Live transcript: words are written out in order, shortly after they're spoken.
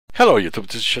Hello YouTube,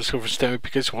 this is Shogun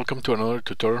Toolbox. Welcome to another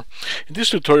tutorial. In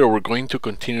this tutorial we're going to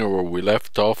continue where we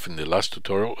left off in the last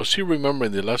tutorial. As you remember,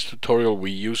 in the last tutorial we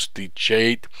used the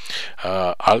Jade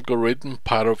algorithm,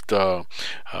 part of the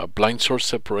blind source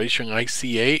separation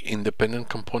ICA, independent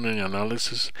component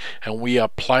analysis, and we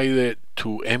applied it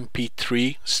to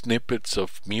MP3 snippets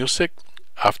of music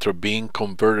after being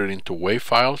converted into WAV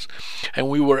files, and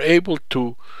we were able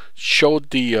to show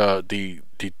the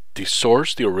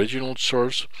source, the original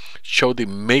source, show the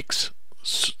mix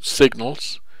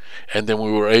signals, and then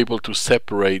we were able to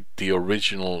separate the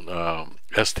original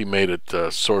estimated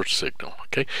source signal.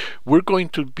 Okay, we're going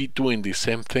to be doing the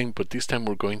same thing, but this time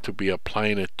we're going to be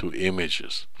applying it to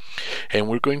images, and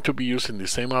we're going to be using the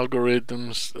same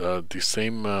algorithms, the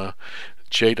same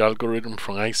Jade algorithm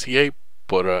from ICA,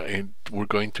 but we're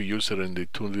going to use it in the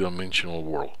two-dimensional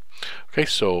world. Okay,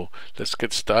 so let's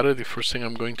get started. The first thing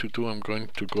I'm going to do, I'm going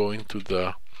to go into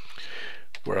the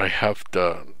where I have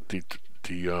the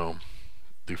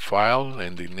file,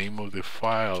 and the name of the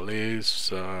file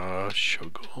is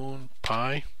Shogun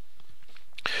Pi.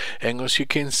 And as you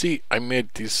can see, I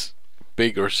made this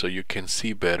bigger so you can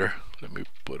see better. Let me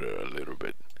put it a little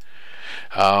bit.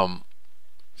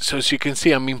 So as you can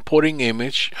see, I'm importing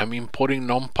image. I'm importing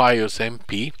NumPy as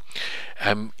MP.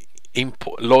 I'm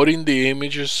loading the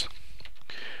images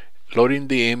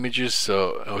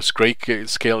as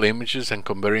grayscale images and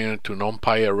converting it to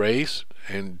NumPy arrays,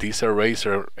 and these arrays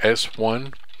are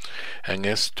S1 and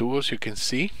S2, as you can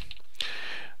see.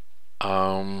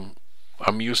 I'm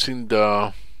using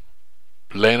the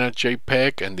Lena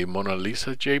JPEG and the Mona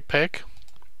Lisa JPEG.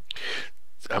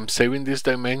 I'm saving these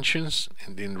dimensions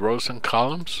in rows and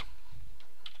columns.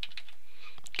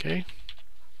 Okay,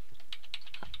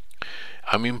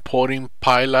 I'm importing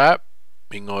PyLab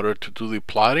in order to do the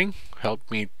plotting. Help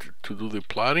me to do the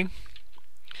plotting.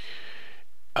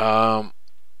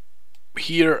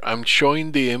 Here I'm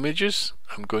showing the images.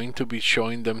 I'm going to be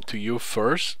showing them to you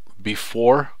first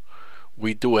before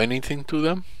we do anything to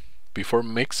them, before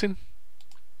mixing.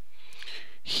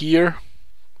 Here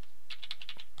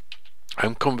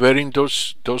I'm converting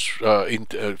those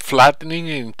flattening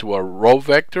into a row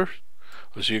vector.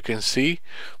 As you can see,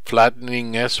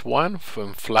 flattening S1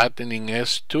 from flattening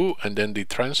S2, and then the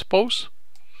transpose.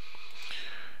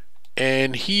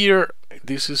 And here,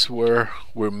 this is where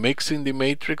we're mixing the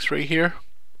matrix right here.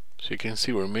 So you can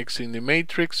see we're mixing the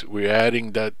matrix. We're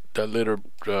adding that little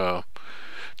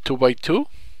 2x2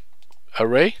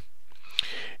 array.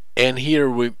 And here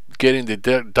we're getting the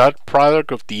dot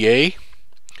product of the A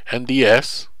and the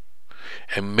S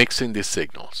and mixing the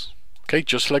signals. Okay,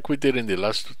 just like we did in the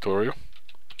last tutorial.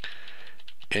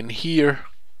 And here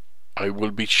I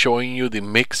will be showing you the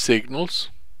mix signals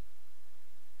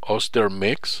as their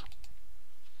mix.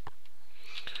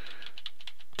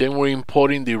 Then we're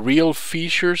importing the real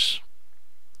features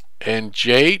and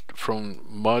Jade from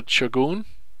Mod Shogun.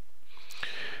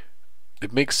 The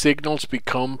mix signals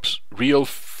becomes real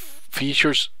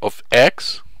features of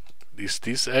X. This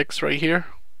X right here.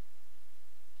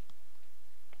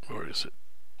 Where is it?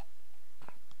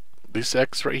 This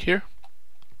X right here.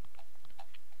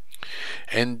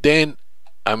 And then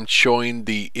I'm showing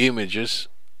the images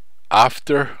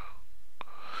after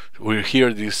we're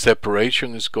here. This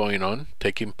separation is going on,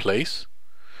 taking place.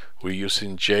 We're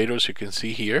using Jade, as you can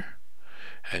see here,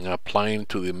 and applying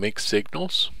to the mixed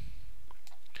signals.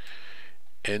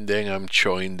 And then I'm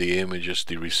showing the images,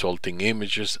 the resulting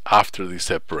images after the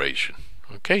separation.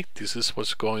 Okay, this is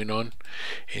what's going on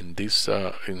in this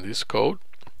code.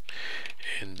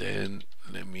 And then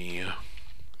let me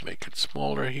make it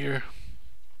smaller here.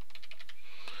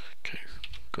 Okay,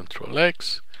 Control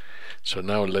X. So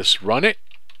now let's run it.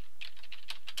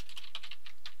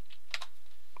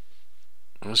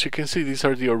 As you can see, these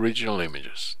are the original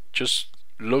images. Just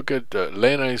look at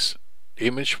Lena's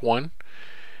image 1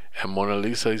 and Mona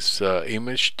Lisa's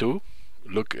image 2.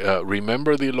 Look,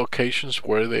 remember the locations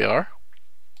where they are.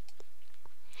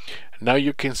 Now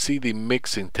you can see the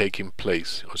mixing taking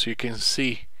place. As you can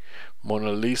see,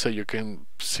 Mona Lisa, you can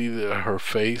see her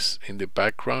face in the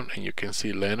background, and you can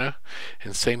see Lena,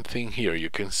 and same thing here.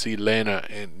 You can see Lena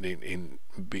in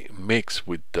mix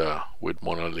with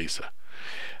Mona Lisa,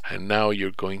 and now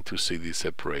you're going to see the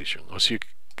separation. As you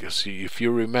see, if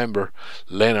you remember,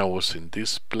 Lena was in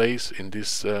this place, in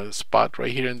this spot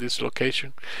right here in this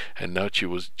location, and now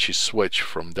she switched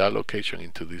from that location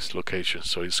into this location,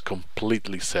 so it's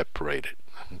completely separated.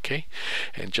 Okay,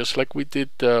 and just like we did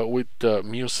with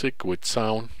music, with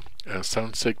sound,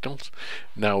 sound signals.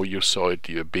 Now you saw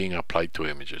it being applied to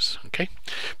images. Okay,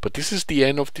 but this is the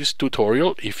end of this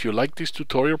tutorial. If you like this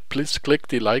tutorial, please click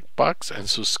the like box and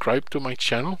subscribe to my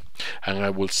channel, and I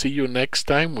will see you next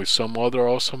time with some other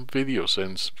awesome videos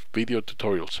and video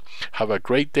tutorials. Have a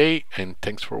great day, and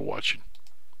thanks for watching.